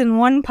twice in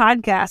one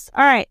podcast.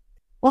 All right.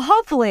 Well,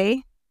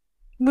 hopefully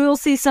we will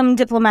see some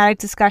diplomatic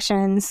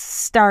discussions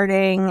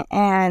starting,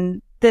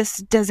 and this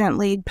doesn't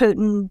lead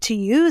Putin to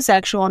use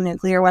actual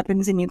nuclear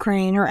weapons in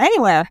Ukraine or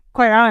anywhere.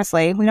 Quite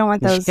honestly, we don't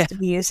want those to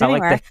be used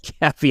anywhere. I like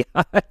that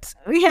caveat.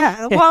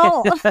 Yeah,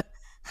 well,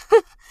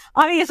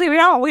 obviously we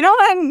don't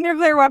want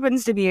nuclear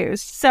weapons to be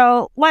used.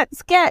 So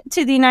let's get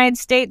to the United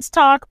States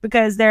talk,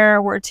 because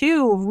there were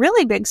two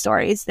really big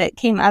stories that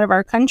came out of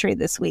our country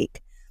this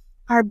week.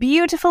 Our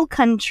beautiful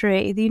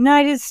country, the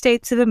United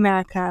States of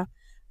America.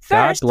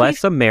 First, God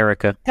bless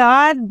America.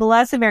 God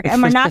bless America.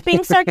 And we're not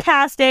being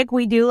sarcastic.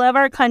 We do love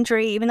our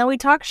country, even though we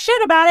talk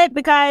shit about it,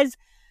 because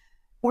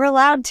we're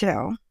allowed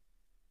to.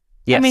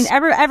 Yes. I mean,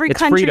 every it's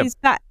country's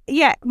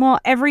freedom.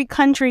 every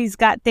country's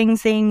got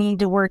things they need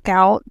to work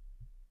out.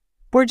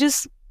 We're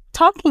just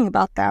talking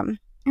about them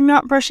and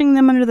not brushing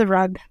them under the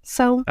rug.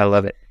 So I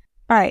love it.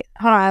 All right.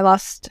 Hold on. I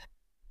lost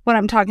what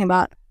I'm talking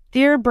about.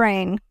 Dear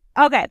brain.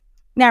 Okay,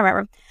 now I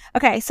remember.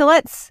 Okay, so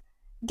let's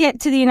get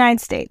to the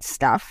United States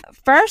stuff.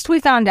 First, we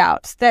found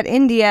out that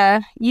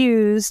India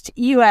used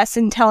U.S.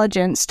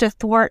 intelligence to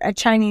thwart a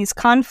Chinese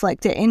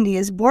conflict at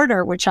India's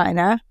border with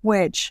China,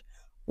 which,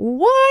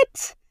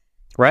 what?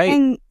 Right.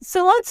 And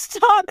so let's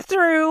talk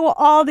through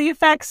all the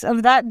effects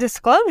of that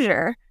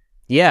disclosure.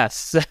 Yes.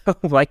 So,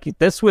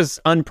 this was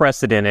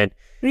unprecedented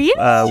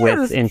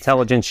with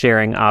intelligence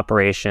sharing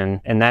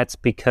operation. And that's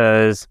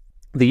because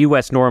the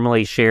U.S.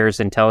 normally shares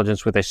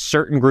intelligence with a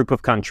certain group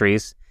of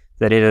countries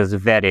that it has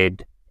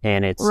vetted,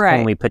 and it's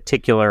only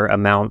particular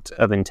amount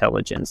of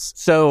intelligence.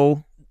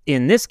 So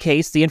in this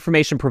case, the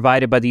information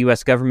provided by the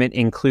U.S. government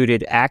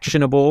included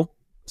actionable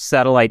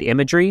satellite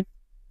imagery,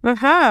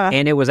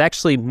 and it was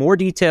actually more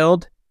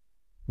detailed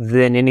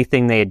than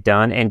anything they had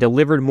done and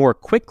delivered more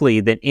quickly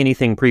than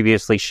anything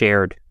previously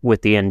shared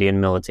with the Indian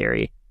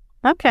military.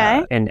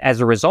 Okay. And as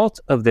a result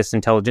of this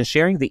intelligence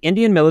sharing, the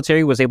Indian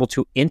military was able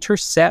to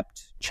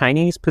intercept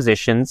Chinese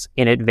positions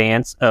in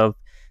advance of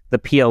the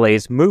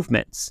PLA's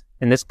movements.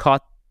 And this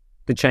caught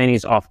the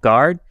Chinese off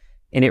guard,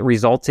 and it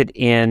resulted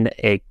in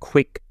a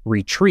quick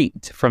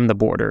retreat from the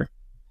border.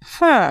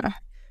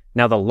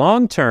 Now, the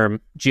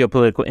long-term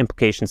geopolitical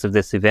implications of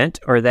this event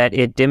are that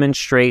it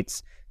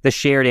demonstrates the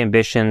shared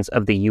ambitions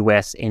of the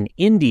U.S. and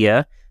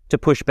India to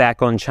push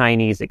back on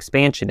Chinese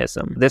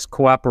expansionism. This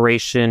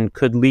cooperation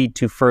could lead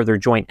to further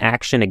joint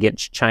action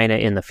against China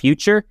in the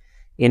future.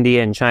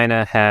 India and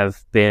China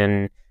have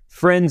been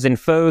friends and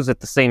foes at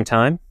the same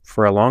time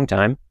for a long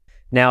time.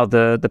 Now,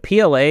 the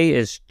PLA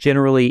is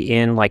generally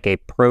in like a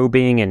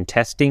probing and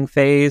testing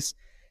phase.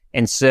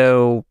 And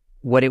so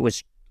what it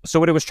was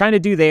trying to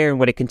do there, and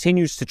what it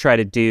continues to try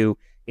to do,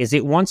 is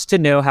it wants to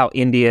know how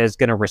India is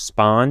going to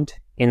respond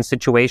in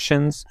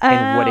situations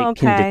and what it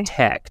can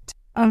detect.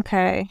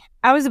 Okay.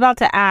 I was about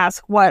to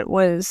ask what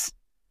was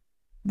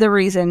the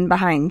reason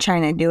behind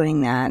China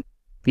doing that.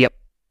 Yep.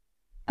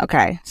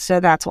 Okay. So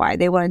that's why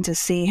they wanted to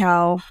see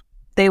how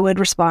they would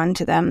respond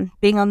to them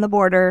being on the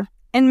border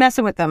and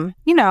messing with them,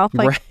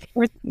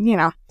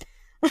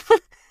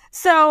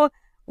 So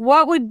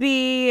what would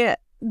be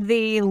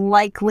the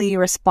likely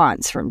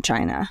response from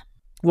China?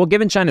 Well,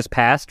 given China's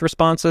past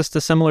responses to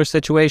similar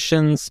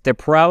situations, they're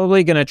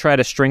probably going to try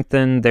to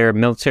strengthen their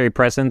military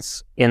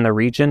presence in the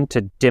region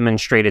to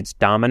demonstrate its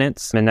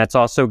dominance. And that's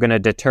also going to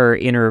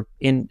deter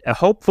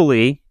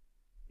hopefully,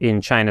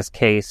 in China's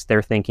case,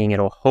 they're thinking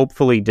it'll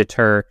hopefully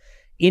deter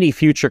any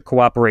future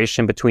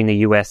cooperation between the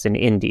U.S. and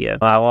India.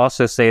 I'll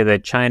also say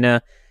that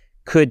China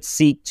could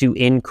seek to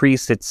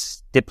increase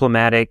its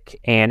diplomatic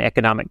and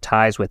economic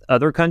ties with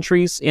other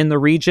countries in the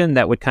region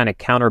that would kind of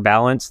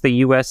counterbalance the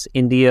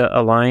U.S.-India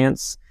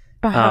alliance.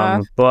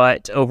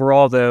 But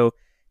overall, though,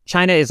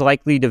 China is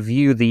likely to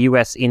view the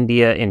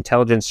U.S.-India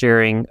intelligence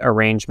sharing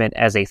arrangement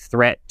as a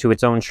threat to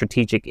its own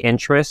strategic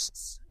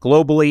interests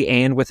globally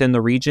and within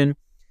the region.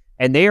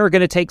 And they are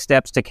going to take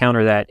steps to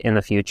counter that in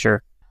the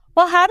future.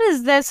 Well, how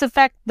does this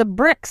affect the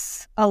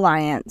BRICS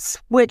alliance,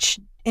 which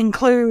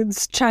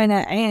includes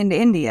China and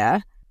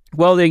India?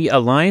 Well, the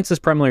alliance is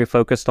primarily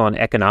focused on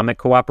economic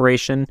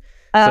cooperation,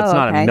 so it's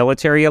not a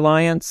military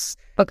alliance.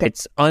 Okay.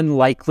 It's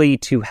unlikely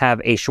to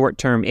have a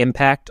short-term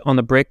impact on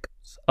the BRICS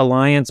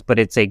alliance, but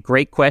it's a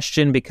great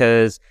question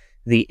because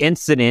the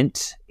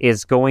incident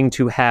is going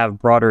to have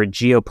broader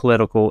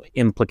geopolitical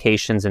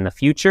implications in the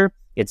future.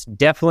 It's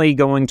definitely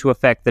going to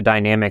affect the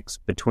dynamics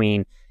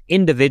between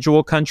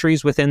individual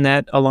countries within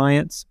that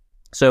alliance.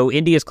 So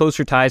India's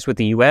closer ties with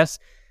the U.S.,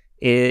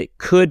 it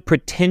could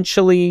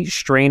potentially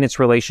strain its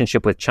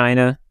relationship with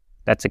China.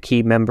 That's a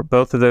key member.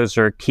 Both of those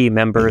are key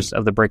members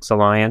of the BRICS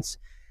alliance.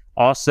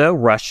 Also,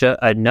 Russia,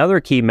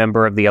 another key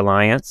member of the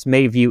alliance,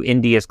 may view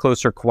India's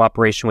closer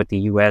cooperation with the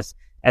U.S.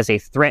 as a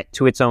threat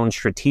to its own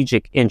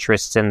strategic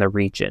interests in the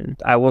region.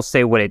 I will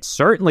say what it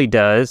certainly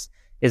does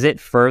is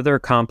it further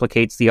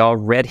complicates the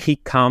already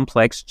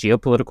complex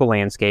geopolitical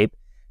landscape,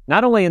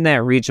 not only in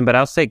that region, but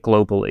I'll say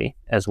globally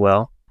as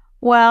well.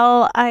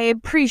 Well, I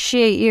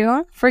appreciate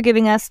you for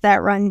giving us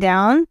that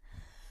rundown.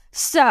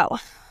 So,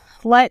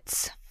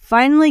 let's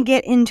finally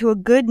get into a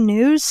good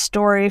news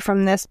story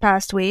from this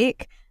past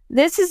week.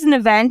 This is an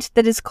event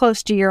that is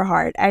close to your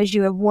heart as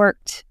you have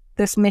worked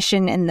this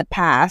mission in the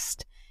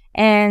past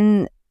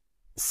and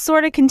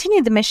sort of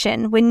continued the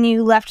mission when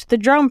you left the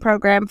drone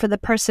program for the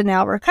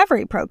personnel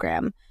recovery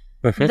program.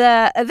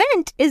 The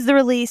event is the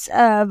release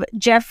of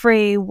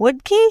Jeffrey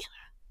Woodkey.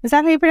 Is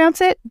that how you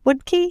pronounce it?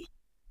 Woodkey?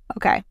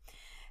 Okay.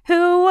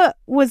 Who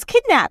was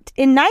kidnapped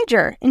in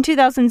Niger in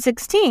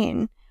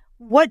 2016.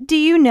 What do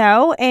you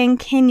know, and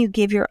can you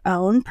give your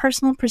own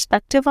personal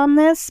perspective on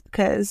this?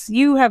 Because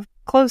you have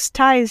close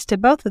ties to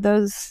both of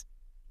those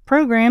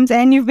programs,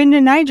 and you've been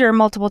to Niger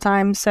multiple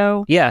times,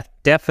 so... Yeah,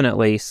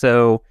 definitely.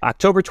 So,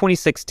 October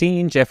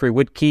 2016, Jeffrey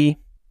Woodkey,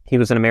 he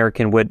was an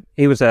American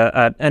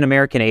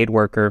aid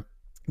worker,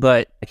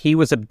 but he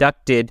was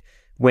abducted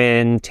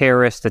when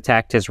terrorists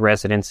attacked his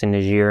residence in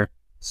Niger.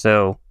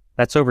 So,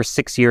 that's over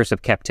 6 years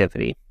of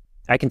captivity.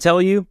 I can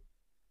tell you,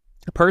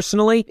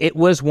 Personally, it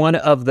was one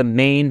of the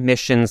main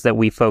missions that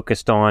we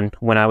focused on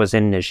when I was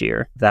in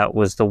Niger. That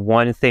was the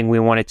one thing we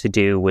wanted to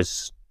do,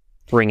 was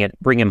bring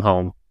him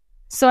home.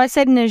 So I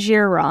said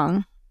Niger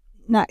wrong.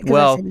 Not because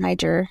I said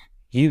Niger.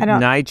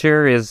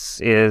 Niger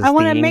is I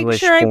want to make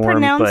sure I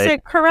pronounce but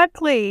it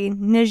correctly.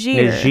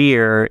 Niger.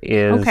 Niger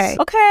is...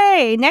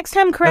 Okay. Next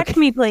time, correct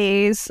me,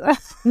 please.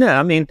 No,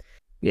 I mean,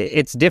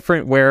 it's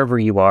different wherever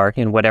you are,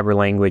 in whatever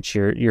language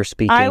you're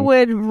speaking. I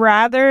would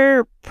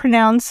rather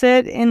pronounce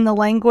it in the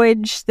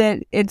language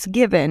that it's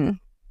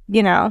given,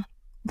 the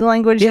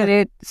language that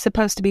it's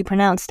supposed to be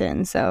pronounced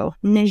in. So,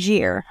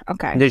 Niger.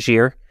 Okay.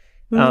 Niger.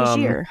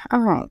 All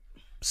right.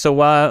 So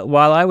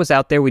while I was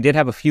out there, we did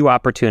have a few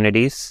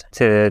opportunities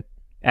to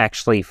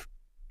actually,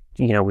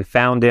 we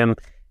found him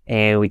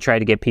and we tried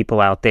to get people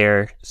out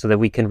there so that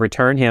we can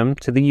return him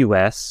to the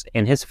U.S.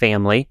 and his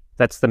family.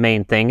 That's the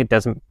main thing.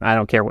 I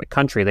don't care what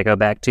country they go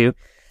back to.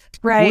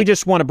 Right. We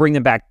just want to bring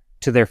them back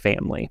to their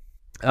family.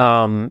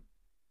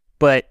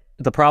 But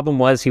the problem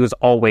was he was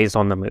always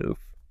on the move.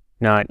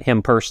 Not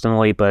him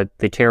personally, but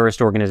the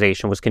terrorist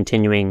organization was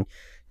continuing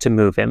to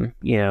move him.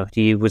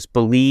 He was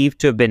believed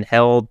to have been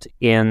held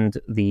in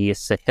the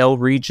Sahel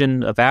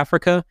region of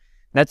Africa.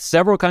 That's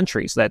several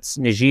countries. That's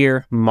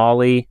Niger,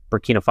 Mali,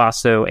 Burkina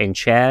Faso, and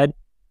Chad.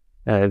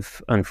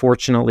 I've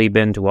unfortunately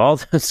been to all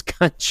those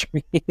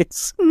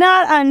countries.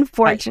 Not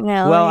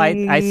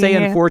unfortunately. I say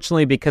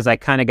unfortunately because I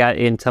kind of got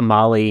into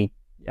Mali.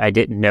 I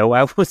didn't know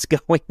I was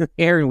going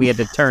there, and we had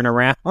to turn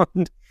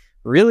around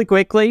really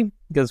quickly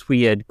because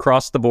we had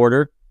crossed the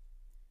border.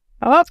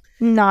 Oh,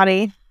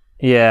 naughty.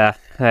 Yeah,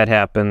 that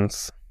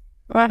happens.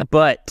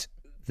 But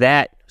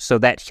that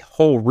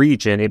whole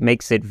region, it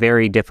makes it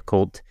very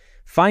difficult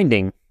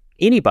finding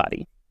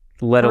anybody,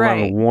 let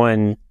alone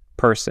one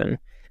person.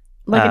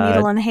 Like a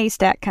needle in a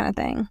haystack kind of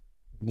thing.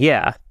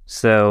 Yeah.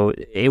 So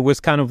it was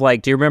kind of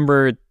like, do you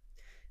remember,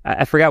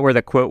 I forgot where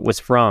the quote was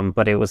from,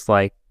 but it was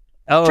like,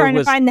 trying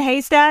to find the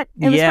haystack?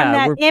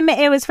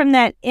 It was from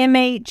that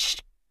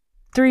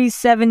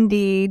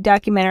MH370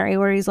 documentary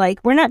where he's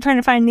like, we're not trying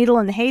to find a needle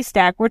in the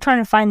haystack, we're trying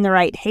to find the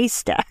right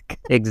haystack.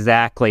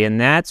 Exactly.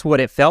 And that's what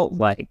it felt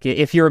like.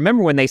 If you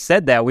remember when they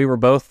said that, we were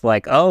both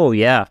like, oh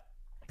yeah,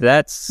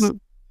 that's a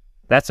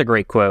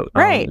great quote.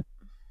 Right.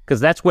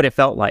 Because that's what it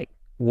felt like.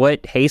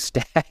 What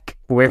haystack?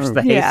 Where's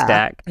the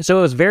haystack? So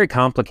it was very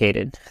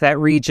complicated. That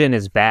region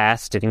is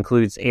vast. It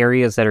includes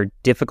areas that are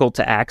difficult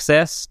to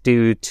access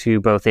due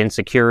to both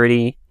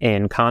insecurity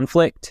and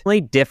conflict. Only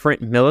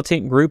different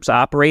militant groups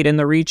operate in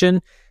the region,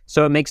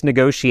 so it makes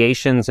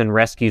negotiations and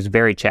rescues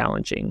very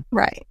challenging.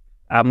 Right.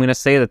 I'm going to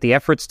say that the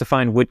efforts to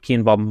find Woodkey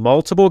involve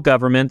multiple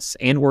governments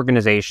and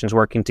organizations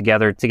working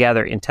together to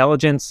gather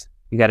intelligence.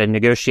 You got to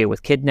negotiate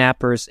with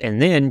kidnappers,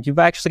 and then you've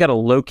actually got to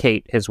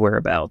locate his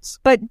whereabouts.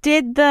 But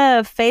did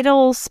the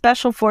fatal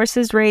Special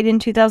Forces raid in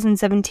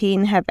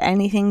 2017 have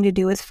anything to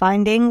do with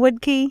finding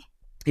Woodkey?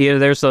 Yeah,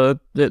 there's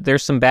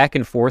some back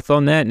and forth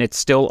on that, and it's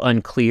still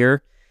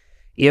unclear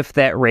if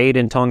that raid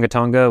in Tonga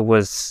Tonga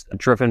was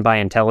driven by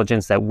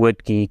intelligence that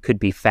Woodkey could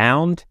be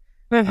found.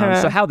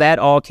 So how that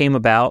all came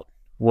about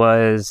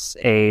was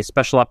a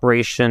Special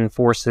Operation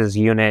Forces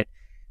unit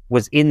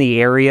was in the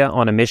area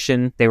on a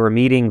mission. They were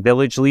meeting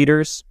village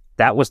leaders.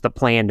 That was the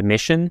planned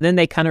mission. Then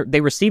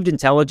they received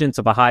intelligence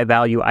of a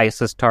high-value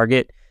ISIS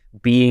target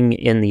being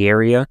in the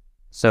area.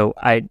 So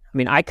I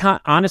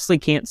honestly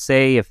can't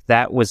say if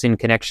that was in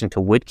connection to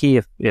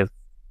Woodkey, if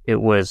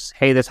it was,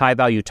 hey, this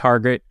high-value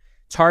target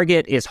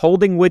is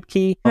holding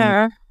Woodkey.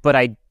 But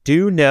I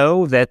do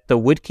know that the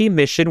Woodkey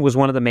mission was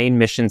one of the main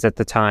missions at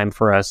the time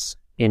for us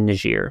in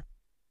Niger.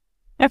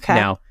 Okay.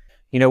 Now,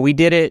 we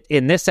did it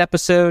in this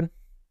episode,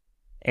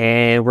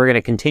 and we're going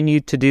to continue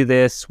to do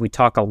this. We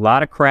talk a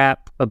lot of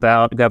crap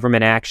about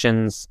government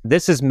actions.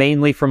 This is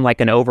mainly from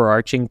like an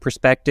overarching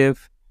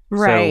perspective.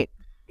 Right. So,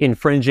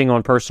 infringing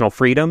on personal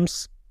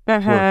freedoms.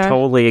 We're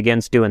totally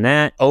against doing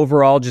that.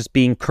 Overall, just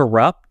being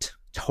corrupt.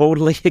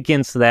 Totally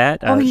against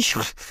that.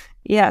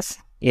 Yes.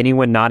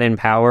 Anyone not in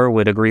power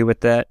would agree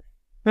with that.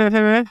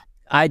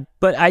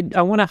 But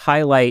I want to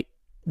highlight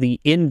the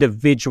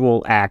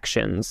individual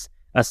actions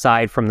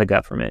aside from the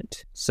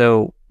government.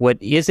 So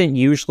what isn't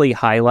usually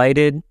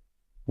highlighted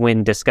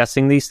when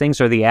discussing these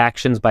things are the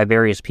actions by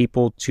various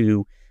people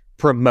to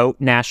promote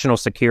national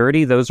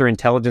security. Those are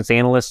intelligence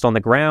analysts on the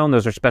ground.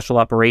 Those are special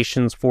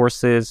operations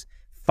forces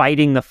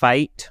fighting the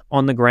fight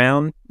on the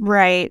ground.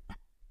 Right.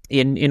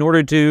 In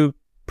order to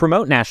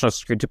promote national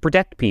security, to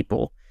protect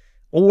people,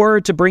 or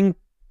to bring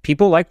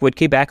people like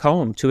Woodkey back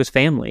home to his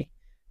family.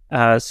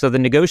 So the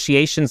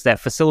negotiations that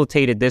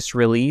facilitated this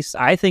release,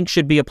 I think,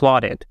 should be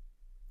applauded.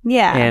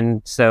 Yeah.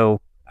 And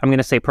so I'm going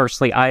to say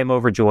personally, I am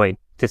overjoyed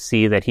to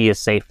see that he is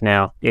safe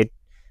now. It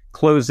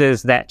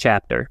closes that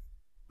chapter.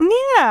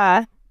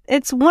 Yeah.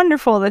 It's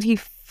wonderful that he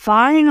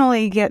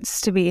finally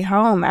gets to be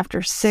home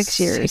after 6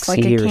 years. I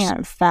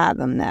can't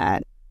fathom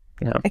that.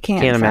 No, I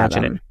can't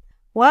imagine it.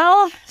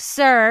 Well,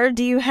 sir,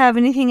 do you have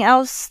anything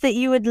else that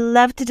you would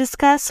love to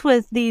discuss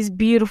with these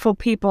beautiful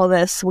people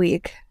this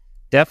week?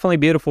 Definitely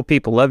beautiful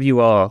people. Love you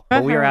all.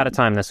 But we are out of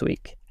time this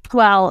week.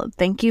 Well,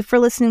 thank you for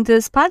listening to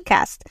this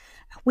podcast.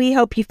 We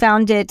hope you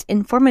found it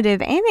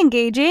informative and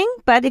engaging,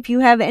 but if you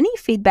have any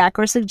feedback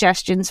or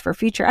suggestions for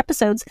future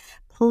episodes,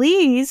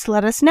 please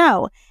let us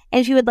know.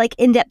 And if you would like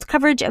in-depth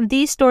coverage of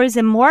these stories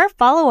and more,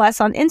 follow us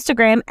on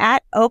Instagram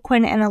at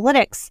Oquin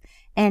Analytics.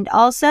 And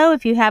also,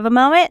 if you have a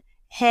moment,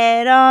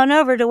 head on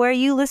over to where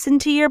you listen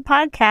to your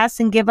podcasts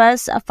and give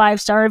us a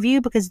 5-star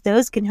review, because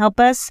those can help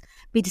us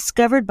be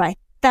discovered by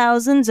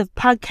thousands of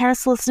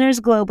podcast listeners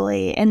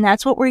globally. And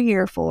that's what we're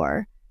here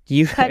for.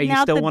 You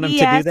still want them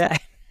to do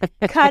that?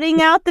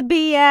 Cutting out the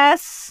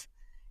BS.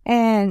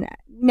 And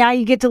now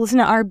you get to listen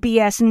to our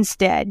BS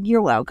instead.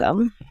 You're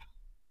welcome.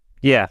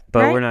 Yeah,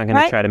 but we're not going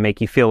to try to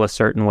make you feel a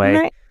certain way.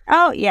 Right.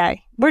 Oh, yeah.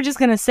 We're just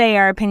going to say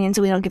our opinions,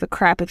 so we don't give a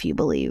crap if you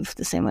believe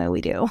the same way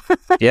we do.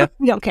 Yeah.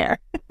 We don't care.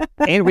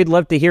 And we'd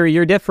love to hear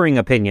your differing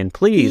opinion,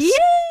 please.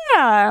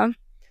 Yeah.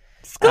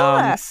 School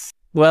us.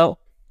 Well,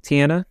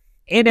 Tiana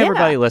and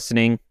everybody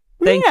listening,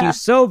 thank you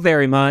so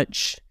very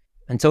much.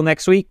 Until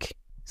next week,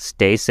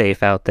 stay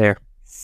safe out there.